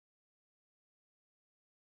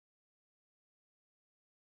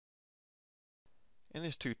In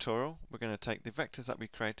this tutorial we're going to take the vectors that we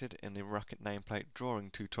created in the Rocket Nameplate drawing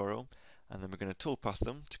tutorial, and then we're going to toolpath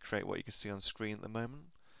them to create what you can see on screen at the moment.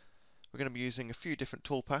 We're going to be using a few different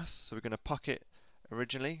toolpaths, so we're going to pocket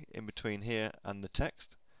originally in between here and the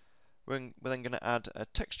text. We're then going to add a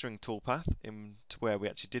texturing toolpath into where we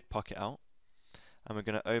actually did pocket out, and we're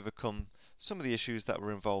going to overcome some of the issues that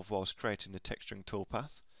were involved whilst creating the texturing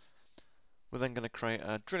toolpath. We're then going to create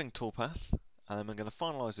a drilling toolpath, and then we're going to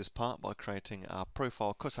finalise this part by creating our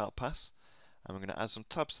profile cutout pass, and we're going to add some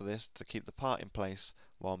tabs to this to keep the part in place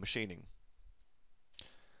while machining.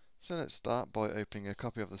 So let's start by opening a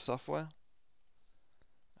copy of the software,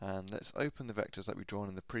 and let's open the vectors that we drawn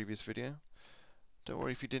in the previous video. Don't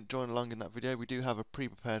worry if you didn't join along in that video, we do have a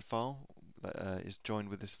pre-prepared file that is joined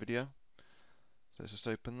with this video. So let's just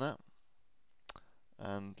open that,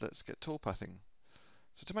 and let's get toolpathing.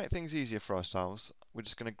 So to make things easier for ourselves, we're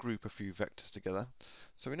just going to group a few vectors together.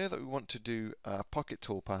 So we know that we want to do a pocket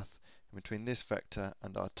toolpath in between this vector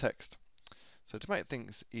and our text. So to make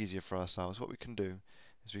things easier for ourselves, what we can do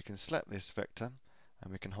is we can select this vector,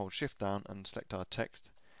 and we can hold shift down and select our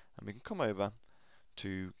text, and we can come over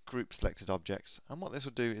to group selected objects, and what this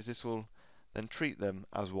will do is this will then treat them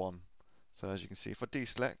as one. So as you can see, if I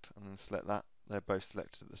deselect and then select that, they're both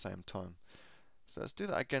selected at the same time. So let's do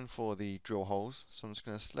that again for the drill holes. So I'm just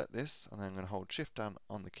going to select this, and then I'm going to hold shift down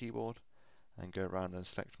on the keyboard and go around and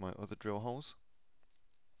select my other drill holes.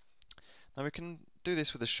 Now we can do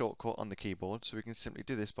this with a shortcut on the keyboard, so we can simply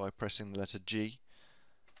do this by pressing the letter G.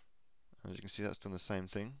 As you can see, that's done the same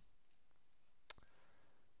thing.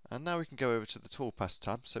 And now we can go over to the Toolpath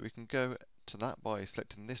tab, so we can go to that by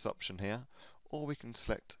selecting this option here, or we can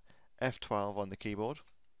select F12 on the keyboard.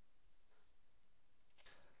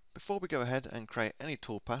 Before we go ahead and create any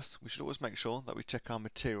toolpaths, we should always make sure that we check our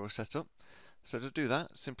material setup. So to do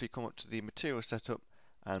that, simply come up to the material setup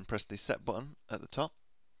and press the set button at the top.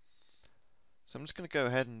 So I'm just going to go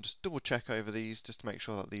ahead and just double check over these just to make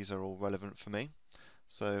sure that these are all relevant for me.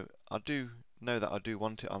 So I do know that I do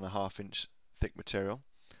want it on a 1/2 inch thick material.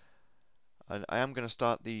 I am going to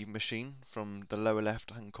start the machine from the lower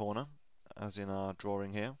left hand corner, as in our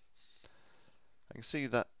drawing here. I can see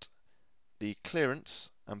that the clearance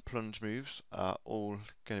and plunge moves are all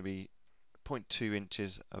going to be 0.2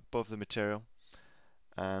 inches above the material,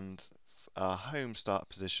 and our home start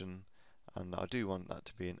position, and I do want that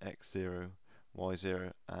to be an X0,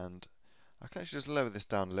 Y0, and I can actually just lower this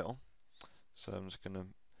down a little. So I'm just going to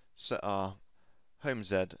set our home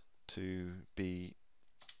Z to be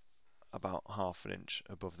about 1/2 inch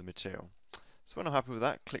above the material. So when I'm happy with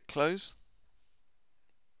that, click close.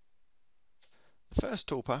 The first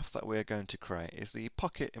toolpath that we're going to create is the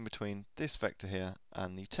pocket in between this vector here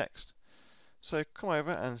and the text. So come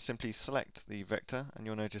over and simply select the vector, and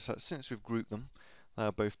you'll notice that since we've grouped them,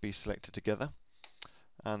 they'll both be selected together.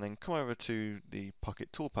 And then come over to the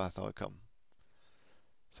pocket toolpath icon.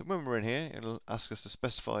 So when we're in here, it'll ask us to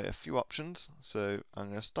specify a few options. So I'm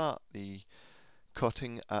going to start the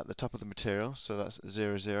cutting at the top of the material, so that's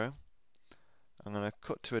 0, 0. I'm going to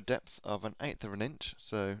cut to a depth of 1/8 of an inch,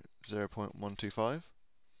 so 0.125.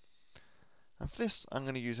 And for this I'm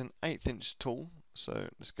going to use an 1/8 inch tool, so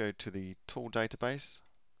let's go to the tool database.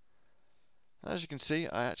 And as you can see,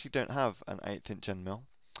 I actually don't have an 1/8 inch end mill.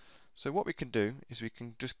 So what we can do is we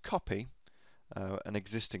can just copy an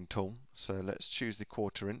existing tool. So let's choose the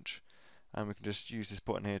 1/4 inch, and we can just use this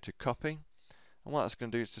button here to copy. And what that's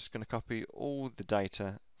going to do is just going to copy all the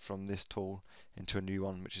data from this tool into a new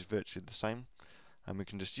one, which is virtually the same. And we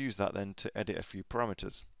can just use that then to edit a few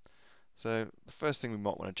parameters. So the first thing we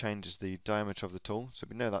might want to change is the diameter of the tool. So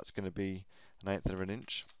we know that's going to be 1/8 of an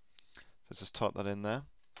inch. So let's just type that in there.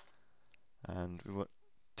 And we want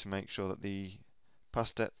to make sure that the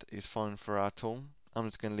pass depth is fine for our tool. I'm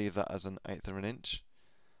just going to leave that as 1/8 of an inch.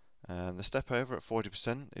 And the step over at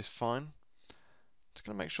 40% is fine. Just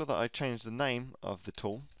going to make sure that I change the name of the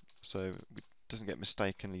tool so it doesn't get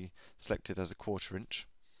mistakenly selected as a 1/4 inch.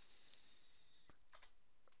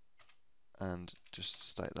 And just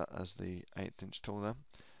state that as the 1/8 inch tool there.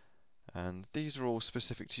 And these are all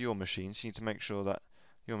specific to your machine, so you need to make sure that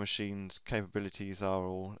your machine's capabilities are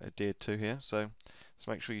all adhered to here. So just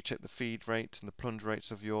make sure you check the feed rates and the plunge rates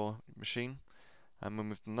of your machine, and when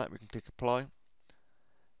we've done that we can click apply.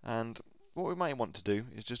 And what we might want to do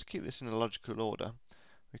is just keep this in a logical order.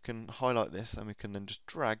 We can highlight this and we can then just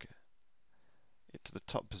drag it to the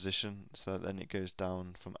top position, so that then it goes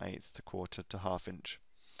down from 1/8 to 1/4 to 1/2 inch.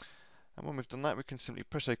 And when we've done that, we can simply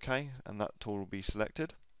press OK, and that tool will be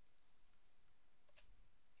selected.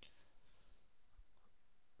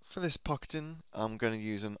 For this pocketing, I'm going to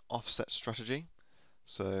use an offset strategy.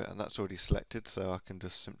 And that's already selected, so I can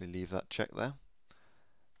just simply leave that check there.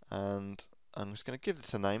 and I'm just going to give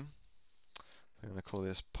this a name. I'm going to call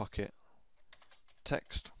this pocket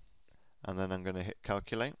text, and then I'm going to hit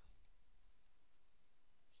calculate.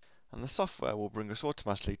 And the software will bring us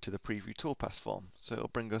automatically to the preview toolpath form. So it'll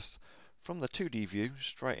bring us from the 2D view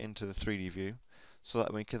straight into the 3D view, so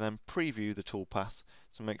that we can then preview the toolpath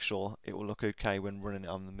to make sure it will look okay when running it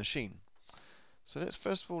on the machine. So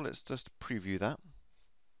first of all, let's just preview that.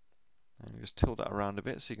 And just tilt that around a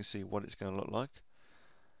bit so you can see what it's going to look like.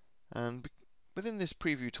 And within this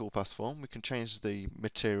preview toolpath form, we can change the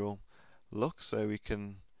material look. So we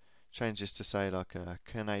can change this to say like a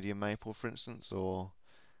Canadian maple, for instance, or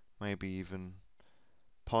maybe even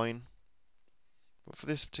pine. But for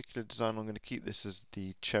this particular design, I'm going to keep this as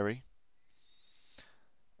the cherry.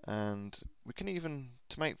 And we can even,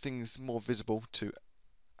 to make things more visible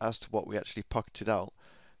as to what we actually pocketed out,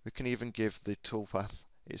 we can even give the toolpath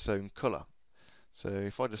its own colour. So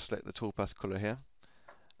if I just select the toolpath colour here,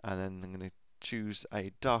 and then I'm going to choose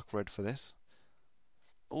a dark red for this,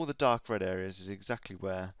 all the dark red areas is exactly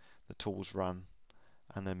where the tools ran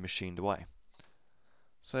and then machined away.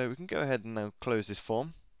 So we can go ahead and now close this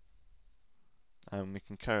form, and we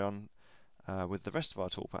can carry on with the rest of our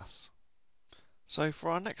toolpaths. So for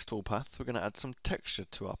our next toolpath, we're going to add some texture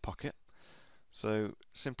to our pocket. So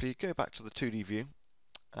simply go back to the 2D view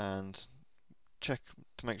and check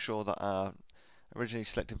to make sure that our originally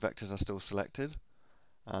selected vectors are still selected.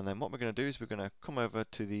 And then what we're going to do is we're going to come over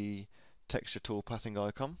to the texture toolpathing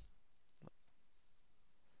icon.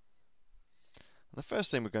 And the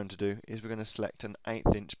first thing we're going to do is we're going to select an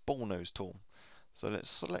 1/8 inch ball nose tool. So let's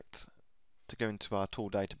select to go into our tool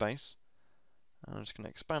database. And I'm just going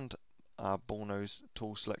to expand our ball nose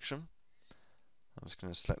tool selection. I'm just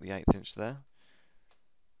going to select the 1/8 inch there.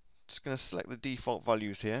 Just going to select the default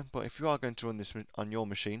values here, but if you are going to run this on your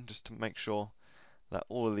machine, just to make sure that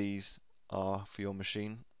all of these are for your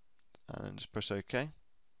machine, and just press OK.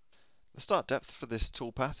 The start depth for this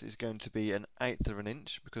toolpath is going to be an 1/8 of an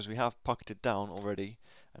inch, because we have pocketed down already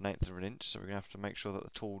an 1/8 of an inch, so we're going to have to make sure that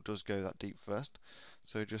the tool does go that deep first.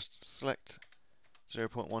 So just select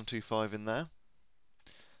 0.125 in there.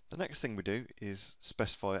 The next thing we do is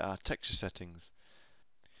specify our texture settings.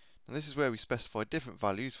 And this is where we specify different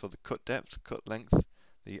values for the cut depth, cut length,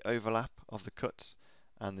 the overlap of the cuts,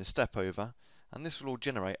 and the step over, and this will all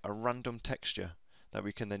generate a random texture that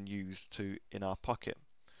we can then use in our pocket.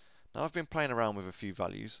 Now I've been playing around with a few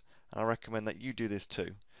values, and I recommend that you do this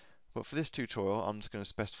too, but for this tutorial I'm just going to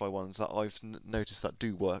specify ones that I've noticed that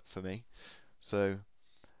do work for me. So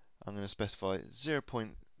I'm going to specify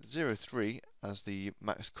 0.03 as the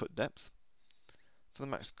max cut depth. For the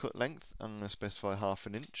max cut length, I'm going to specify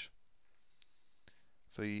 1/2 inch.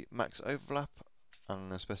 For the max overlap, I'm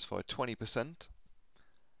going to specify 20%.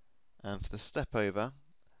 And for the step over,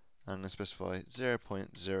 I'm going to specify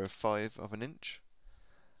 0.05 of an inch.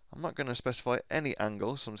 I'm not going to specify any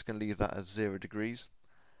angle, so I'm just going to leave that as 0 degrees.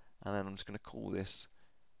 And then I'm just going to call this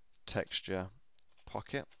texture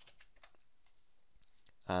pocket.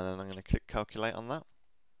 And then I'm going to click calculate on that.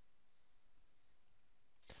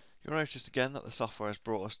 You'll notice again that the software has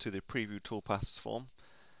brought us to the preview toolpaths form.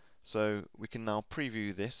 So we can now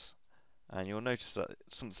preview this, and you'll notice that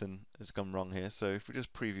something has gone wrong here. So if we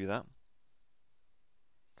just preview that,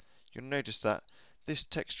 you'll notice that this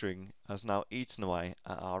texturing has now eaten away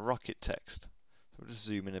at our rocket text. So we'll just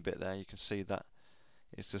zoom in a bit there. You can see that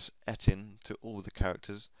it's just eaten to all the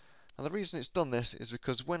characters. And the reason it's done this is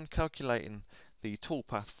because when calculating the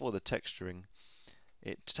toolpath for the texturing,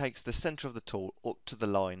 it takes the center of the tool up to the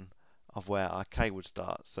line of where our K would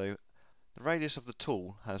start. So the radius of the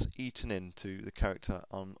tool has eaten into the character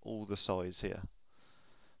on all the sides here.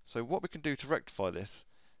 So what we can do to rectify this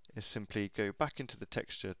is simply go back into the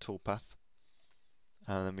texture toolpath,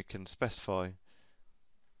 and then we can specify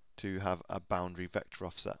to have a boundary vector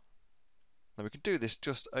offset. Now we can do this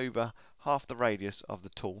just over half the radius of the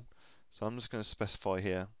tool. So I'm just going to specify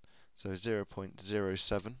here, so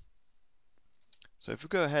 0.07. So if we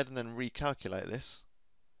go ahead and then recalculate this,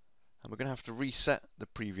 and we're going to have to reset the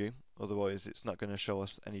preview, otherwise it's not going to show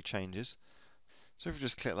us any changes. So if we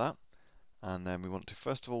just click that, and then we want to,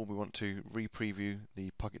 first of all, we want to re-preview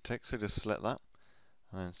the pocket text, so just select that,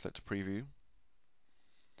 and then select a preview.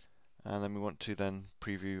 And then we want to then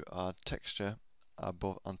preview our texture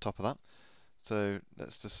above, on top of that. So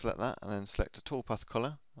let's just select that, and then select a toolpath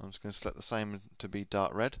color. I'm just going to select the same to be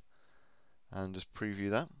dark red, and just preview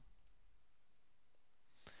that.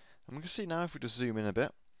 And we can see now, if we just zoom in a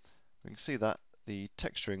bit, we can see that the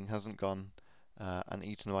texturing hasn't gone and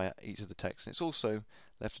eaten away at each of the text. And it's also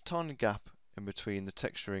left a tiny gap in between the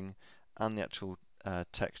texturing and the actual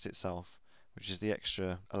text itself, which is the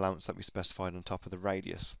extra allowance that we specified on top of the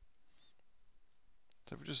radius.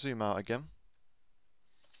 So if we just zoom out again,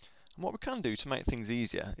 and what we can do to make things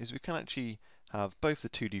easier is we can actually have both the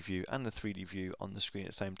 2D view and the 3D view on the screen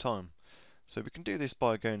at the same time. So we can do this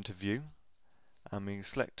by going to View, and we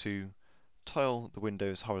select to tile the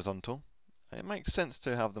windows horizontal. And it makes sense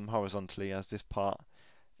to have them horizontally as this part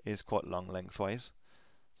is quite long lengthways,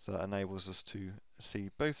 so that enables us to see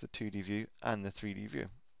both the 2D view and the 3D view.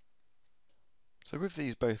 So with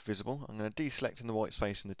these both visible, I'm going to deselect in the white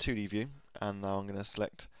space in the 2D view, and now I'm going to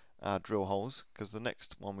select our drill holes, because the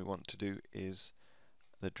next one we want to do is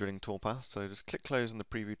the drilling toolpath. So just click close on the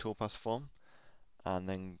preview toolpath form, and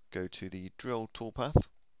then go to the drill toolpath.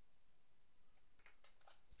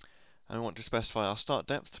 And we want to specify our start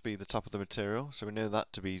depth to be the top of the material, so we know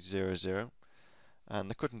that to be 0, 0. And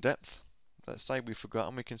the cutting depth, let's say we've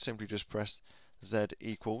forgotten, we can simply just press Z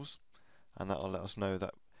equals, and that will let us know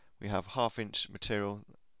that we have 1/2 inch material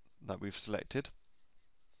that we've selected.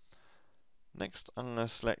 Next, I'm going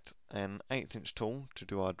to select an 1/8 inch tool to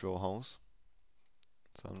do our drill holes.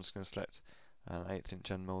 So I'm just going to select an 1/8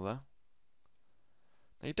 inch end mill there.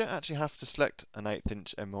 Now you don't actually have to select an 1/8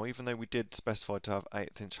 inch end mill, even though we did specify to have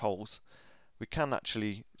 1/8 inch holes. We can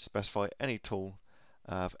actually specify any tool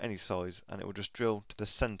of any size, and it will just drill to the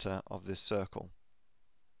centre of this circle.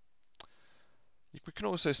 We can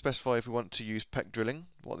also specify if we want to use peck drilling.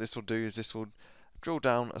 What this will do is this will drill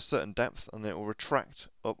down a certain depth, and it will retract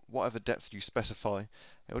up whatever depth you specify.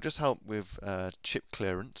 It will just help with chip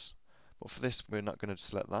clearance, but for this we're not going to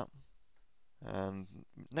select that. And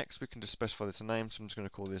next we can just specify this a name, so I'm just going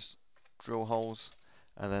to call this drill holes,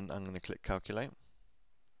 and then I'm going to click calculate.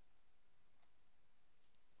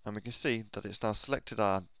 And we can see that it's now selected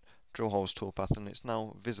our drill holes toolpath, and it's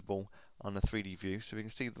now visible on the 3D view, so we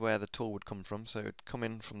can see where the tool would come from. So it would come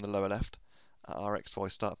in from the lower left at our XY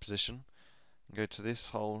start position, and go to this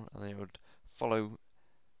hole, and it would follow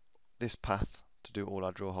this path to do all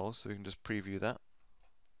our drill holes, so we can just preview that.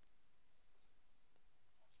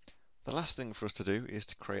 The last thing for us to do is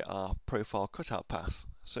to create our profile cutout path.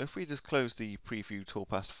 So if we just close the preview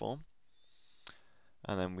toolpath form,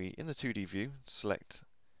 and then we, in the 2D view, select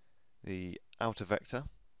the outer vector,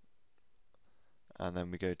 and then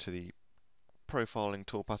we go to the profiling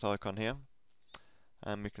toolpath icon here,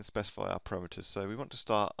 and we can specify our parameters. So we want to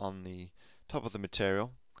start on the top of the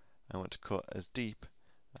material, and want to cut as deep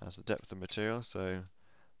as the depth of the material, so I'm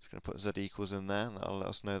just going to put Z equals in there, and that will let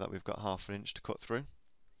us know that we've got 1/2 inch to cut through.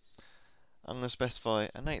 I'm going to specify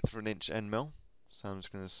an 1/8 of an inch end mill, so I'm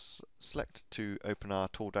just going to select to open our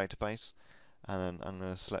tool database, and then I'm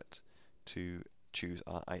going to select to choose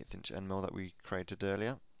our 1/8 inch end mill that we created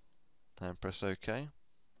earlier, and press OK.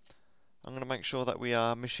 I'm going to make sure that we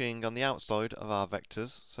are machining on the outside of our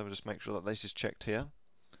vectors, so we'll just make sure that this is checked here.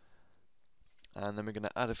 And then we're going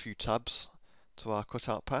to add a few tabs to our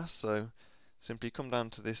cutout path, so simply come down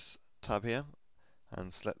to this tab here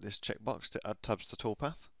and select this checkbox to add tabs to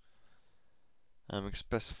toolpath. And we can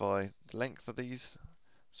specify the length of these,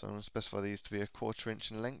 so I'm going to specify these to be 1/4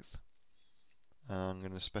 inch in length, and I'm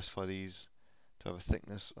going to specify these to have a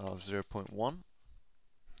thickness of 0.1.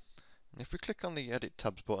 And if we click on the Edit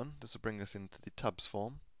Tabs button, this will bring us into the tabs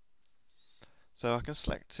form. So I can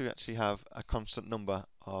select to actually have a constant number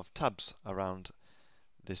of tabs around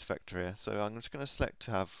this vector here. So I'm just going to select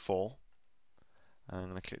to have 4, and I'm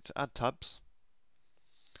going to click to add tabs.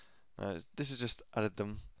 This has just added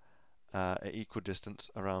them at equal distance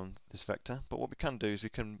around this vector, but what we can do is we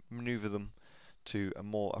can maneuver them to a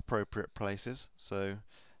more appropriate places. So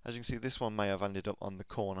as you can see, this one may have ended up on the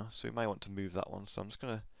corner, so we may want to move that one. So I'm just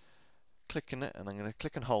going to click in it, and I'm going to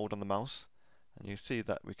click and hold on the mouse, and you see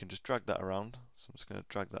that we can just drag that around. So I'm just going to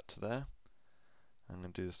drag that to there. I'm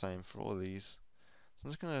going to do the same for all these. So I'm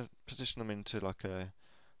just going to position them into like a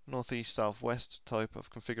northeast southwest type of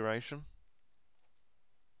configuration.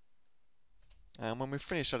 And when we've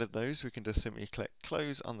finished adding those, we can just simply click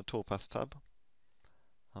close on the toolpath tab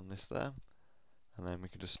on this there, and then we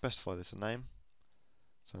can just specify this a name.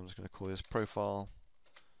 So I'm just going to call this profile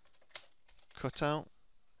cutout,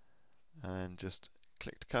 and just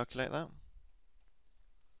click to calculate that.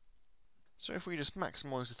 So if we just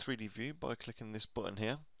maximise the 3D view by clicking this button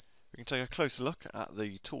here, we can take a closer look at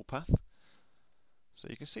the toolpath. So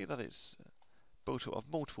you can see that it's built up of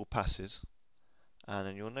multiple passes, and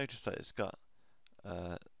then you'll notice that it's got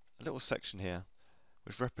a little section here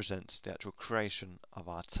which represents the actual creation of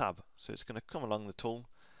our tab. So it's going to come along the tool,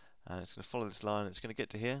 and it's going to follow this line, and it's going to get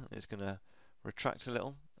to here, and it's going to retract a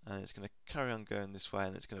little, and it's going to carry on going this way,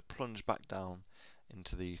 and it's going to plunge back down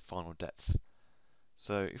into the final depth.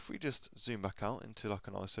 So if we just zoom back out into like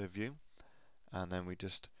an ISO view, and then we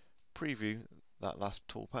just preview that last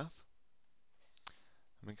toolpath,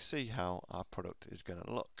 and we can see how our product is going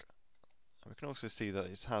to look. And we can also see that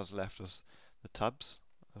it has left us the tabs,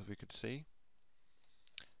 as we could see.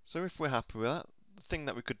 So if we're happy with that, the thing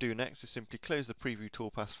that we could do next is simply close the preview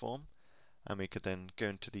toolpath form, and we could then go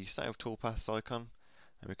into the save toolpaths icon,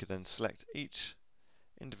 and we could then select each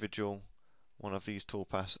individual one of these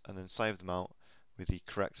toolpaths and then save them out with the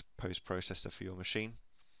correct post processor for your machine.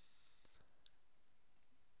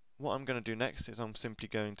 What I'm going to do next is I'm simply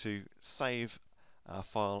going to save our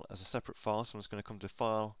file as a separate file, so I'm just going to come to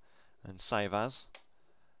File and Save As,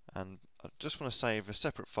 and I just want to save a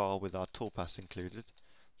separate file with our toolpaths included,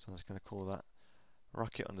 so I'm just going to call that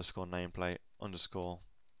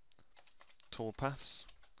rocket_nameplate_toolpaths,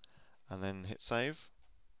 and then hit save.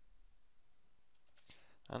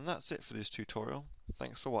 And that's it for this tutorial.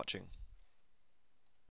 Thanks for watching.